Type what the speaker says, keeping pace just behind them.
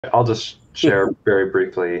I'll just share very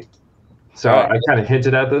briefly. So All right. I kind of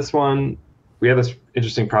hinted at this one. We have this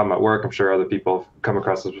interesting problem at work. I'm sure other people have come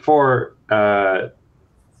across this before.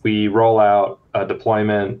 We roll out a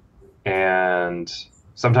deployment, and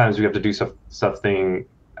sometimes we have to do something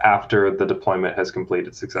after the deployment has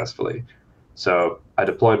completed successfully. So I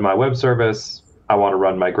deployed my web service. I want to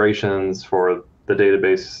run migrations for the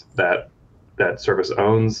database that service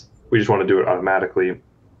owns. We just want to do it automatically.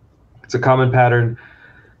 It's a common pattern.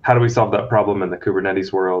 How do we solve that problem in the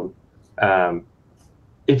Kubernetes world? Um,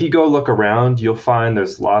 if you go look around, you'll find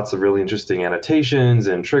there's lots of really interesting annotations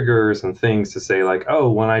and triggers and things to say like, oh,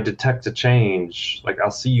 when I detect a change, like I'll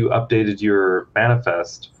see you updated your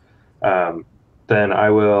manifest, then I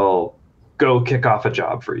will go kick off a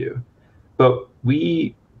job for you. But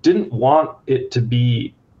we didn't want it to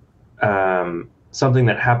be something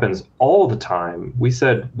that happens all the time. We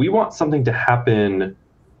said we want something to happen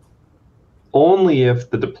only if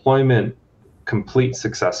the deployment completes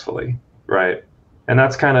successfully, right? And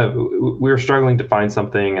that's kind of, we were struggling to find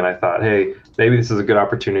something, and I thought, hey, maybe this is a good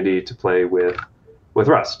opportunity to play with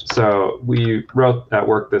Rust. So we wrote at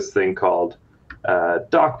work this thing called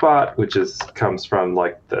DocBot, which comes from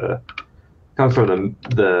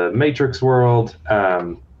the Matrix world.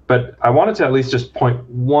 But I wanted to at least just point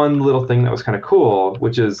one little thing that was kind of cool,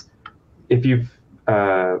 which is if you've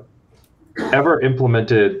ever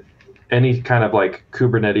implemented any kind of like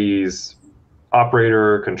Kubernetes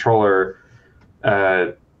operator controller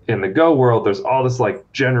in the Go world, there's all this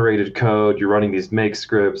like generated code. You're running these make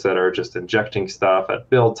scripts that are just injecting stuff at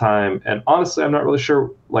build time. And honestly, I'm not really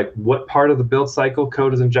sure like what part of the build cycle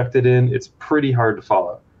code is injected in. It's pretty hard to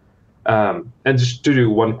follow. And just to do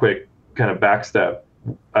one quick kind of backstep,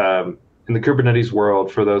 in the Kubernetes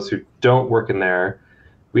world, for those who don't work in there,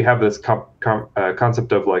 we have this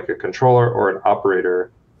concept of like a controller or an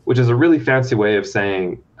operator, which is a really fancy way of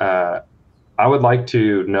saying, I would like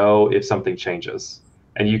to know if something changes.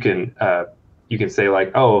 And you can say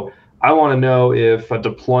like, oh, I want to know if a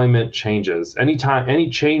deployment changes. Anytime, any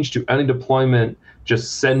change to any deployment,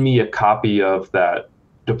 just send me a copy of that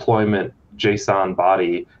deployment JSON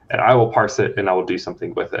body, and I will parse it and I will do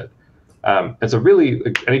something with it. And so really,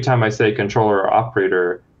 anytime I say controller or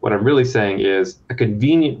operator, what I'm really saying is a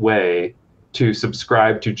convenient way to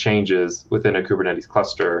subscribe to changes within a Kubernetes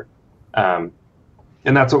cluster. And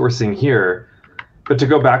that's what we're seeing here. But to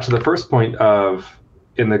go back to the first point of,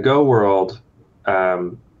 in the Go world,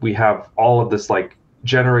 we have all of this like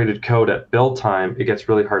generated code at build time. It gets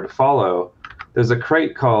really hard to follow. There's a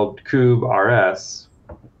crate called Kube.rs,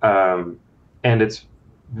 and it's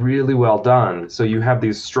really well done. So you have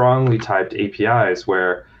these strongly typed APIs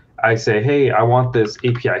where I say, hey, I want this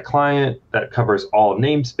API client that covers all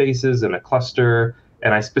namespaces in a cluster,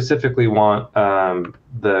 and I specifically want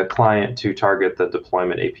the client to target the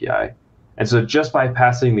deployment API. And so just by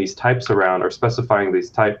passing these types around or specifying these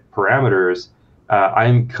type parameters, I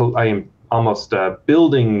am almost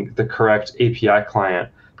building the correct API client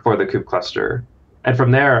for the Kube cluster. And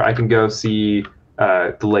from there, I can go see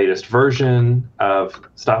the latest version of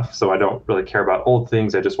stuff. So I don't really care about old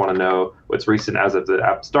things. I just want to know what's recent as of the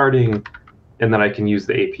app starting. And then I can use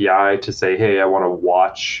the API to say, hey, I want to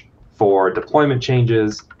watch for deployment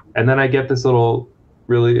changes. And then I get this little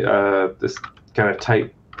really, this kind of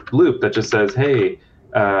tight loop that just says, hey,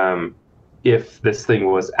 if this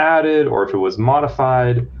thing was added or if it was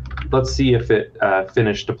modified, let's see if it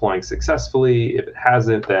finished deploying successfully. If it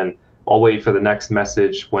hasn't, then I'll wait for the next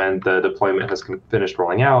message when the deployment has finished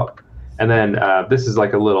rolling out. And then this is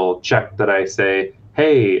like a little check that I say,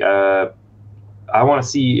 hey, I want to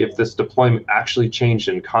see if this deployment actually changed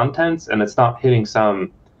in contents and it's not hitting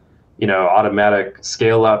some automatic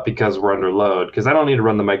scale up because we're under load, because I don't need to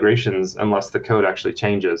run the migrations unless the code actually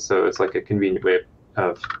changes. So it's like a convenient way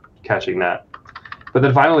of catching that. But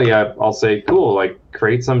then finally, I'll say, cool, like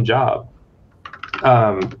create some job.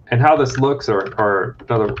 And how this looks, or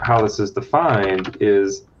how this is defined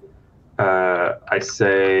is, I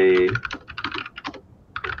say,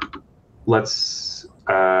 let's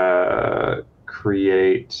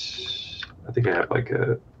create, I think I have like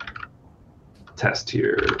a test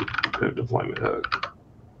here, deployment hook.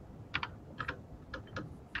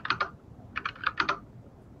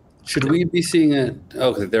 Should we be seeing it?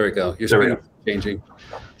 Okay, there we go. Your screen is changing.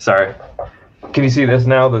 Sorry. Can you see this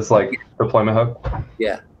now? This like deployment hook?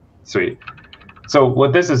 Yeah. Sweet. So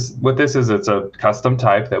what this is, it's a custom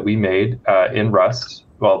type that we made in Rust.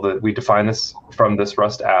 Well, we define this from this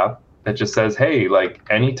Rust app. It just says, hey, like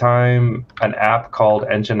anytime an app called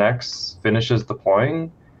Nginx finishes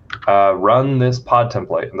deploying, run this pod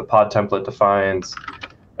template. And the pod template defines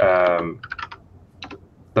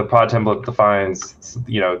the pod template defines,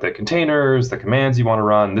 the containers, the commands you want to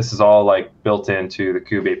run. This is all like built into the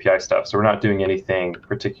Kube API stuff. So we're not doing anything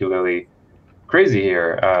particularly crazy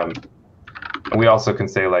here. And we also can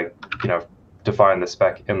say like, define the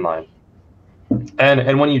spec inline.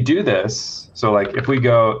 And when you do this, so like if we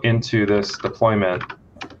go into this deployment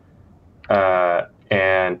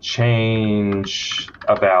and change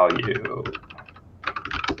a value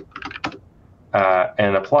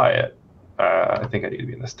and apply it, I think I need to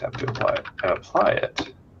be in this tab to apply it, and apply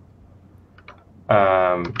it,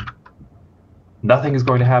 nothing is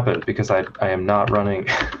going to happen because I am not running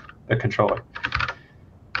a controller.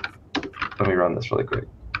 Let me run this really quick,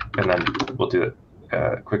 and then we'll do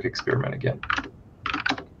a quick experiment again.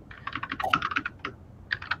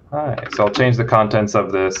 All right, so I'll change the contents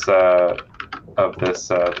of this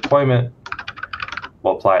deployment.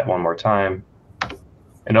 We'll apply it one more time.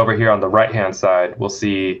 And over here on the right-hand side, we'll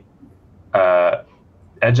see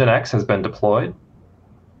Nginx has been deployed.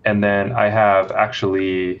 And then I have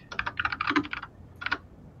actually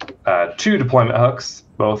 2 deployment hooks,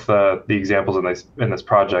 both the examples in this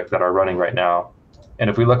project that are running right now. And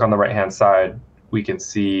if we look on the right-hand side, we can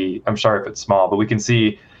see, I'm sorry if it's small, but we can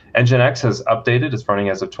see Nginx has updated. It's running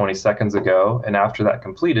as of 20 seconds ago. And after that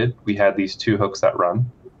completed, we had these 2 hooks that run.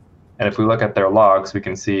 And if we look at their logs, we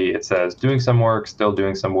can see it says doing some work, still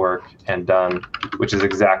doing some work, and done, which is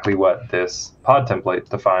exactly what this pod template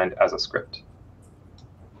defined as a script.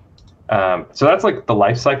 So that's like the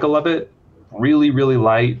life cycle of it. Really, really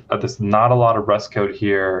light. There's not a lot of Rust code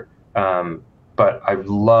here, but I've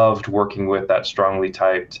loved working with that strongly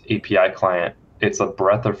typed API client. It's a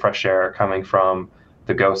breath of fresh air coming from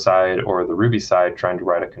the Go side or the Ruby side trying to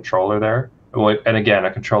write a controller there. And again,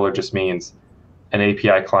 a controller just means an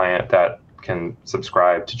API client that can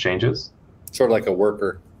subscribe to changes. Sort of like a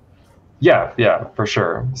worker. Yeah, for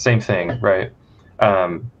sure. Same thing, right?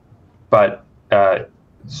 But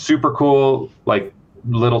super cool, like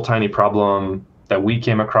little tiny problem that we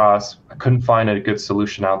came across. I couldn't find a good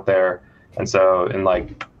solution out there. And so in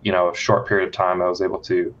like, a short period of time, I was able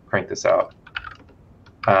to crank this out.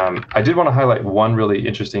 I did want to highlight one really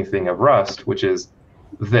interesting thing of Rust, which is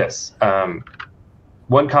this.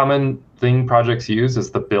 One common thing projects use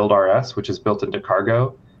is the build.rs, which is built into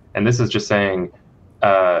Cargo. And this is just saying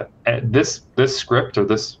this script or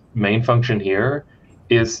this main function here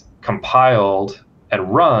is compiled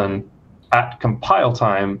and run at compile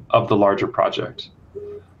time of the larger project.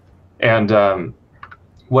 And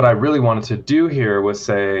what I really wanted to do here was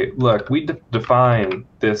say, look, we define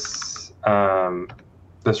this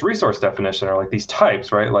this resource definition, or like these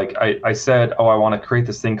types, right? Like I said, oh, I want to create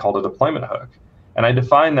this thing called a deployment hook. And I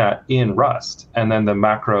define that in Rust, and then the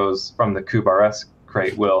macros from the Kubernetes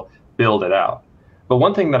crate will build it out. But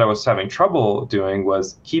one thing that I was having trouble doing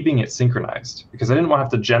was keeping it synchronized, because I didn't want to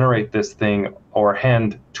have to generate this thing or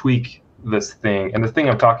hand tweak this thing. And the thing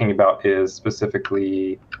I'm talking about is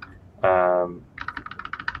specifically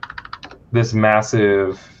this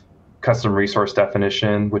massive custom resource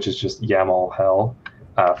definition, which is just YAML hell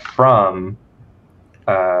from.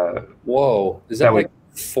 Whoa, is that like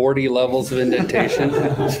 40 levels of indentation?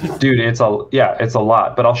 Dude, it's a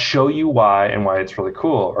lot, but I'll show you why and why it's really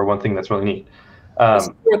cool, or one thing that's really neat. It's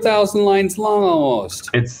 4,000 lines long almost.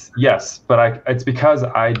 It's but it's because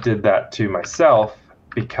I did that to myself,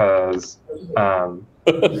 because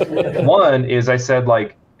one is I said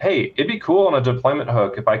like, hey, it'd be cool on a deployment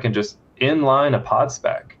hook if I can just inline a pod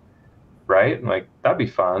spec, right? And like, that'd be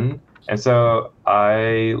fun. And so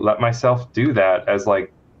I let myself do that as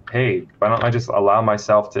like, hey, why don't I just allow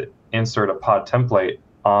myself to insert a pod template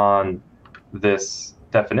on this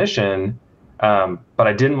definition? But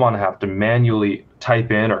I didn't want to have to manually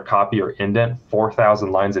type in or copy or indent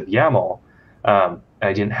 4,000 lines of YAML. I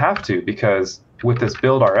didn't have to, because with this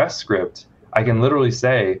build.rs script, I can literally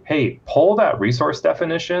say, hey, pull that resource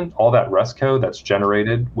definition, all that Rust code that's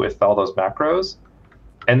generated with all those macros,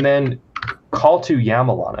 and then call to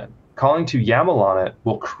YAML on it. Calling to YAML on it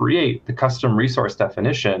will create the custom resource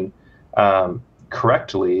definition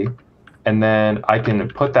correctly, and then I can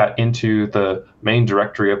put that into the main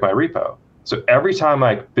directory of my repo. So every time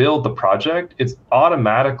I build the project, it's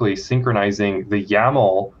automatically synchronizing the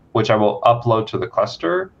YAML, which I will upload to the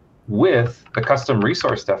cluster, with the custom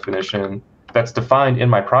resource definition that's defined in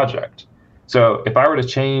my project. So if I were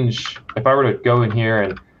to go in here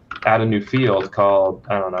and add a new field called,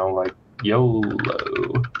 I don't know, like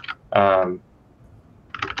YOLO,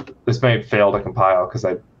 this may fail to compile because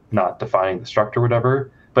I'm not defining the struct or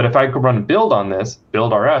whatever. But if I could run build on this,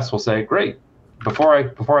 build.rs will say, great, before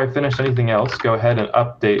I finish anything else, go ahead and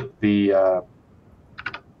update the,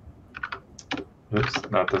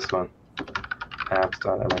 oops, not this one.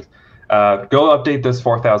 apps.ms. Go update this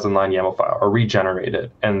 4,000 line YAML file or regenerate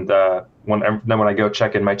it. And then when I go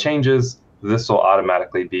check in my changes, this will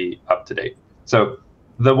automatically be up to date. So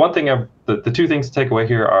the one thing, the two things to take away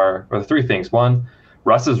here are, or the three things. One,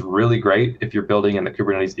 Rust is really great if you're building in the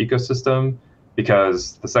Kubernetes ecosystem,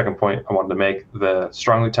 because the second point I wanted to make, the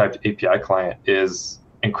strongly typed API client is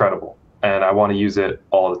incredible, and I want to use it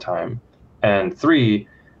all the time. And three,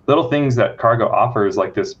 little things that Cargo offers,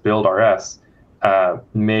 like this build.rs,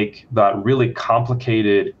 make that really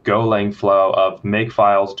complicated Golang flow of make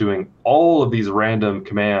files doing all of these random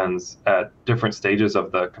commands at different stages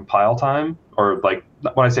of the compile time, or like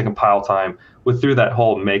when I say compile time, through that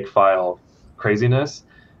whole make file craziness.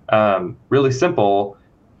 Really simple.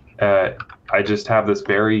 I just have this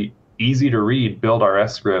very easy to read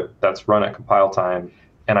build.rs script that's run at compile time,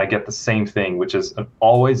 and I get the same thing, which is an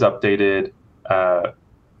always updated,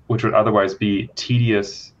 which would otherwise be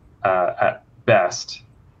tedious at best,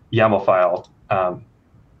 YAML file, and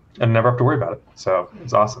never have to worry about it. So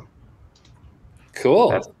it's awesome.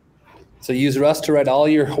 Cool. So use Rust to write all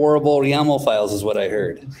your horrible YAML files is what I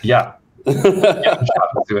heard. Yeah. Let's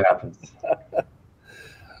see what happens.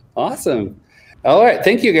 Awesome. All right.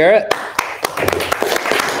 Thank you, Garrett.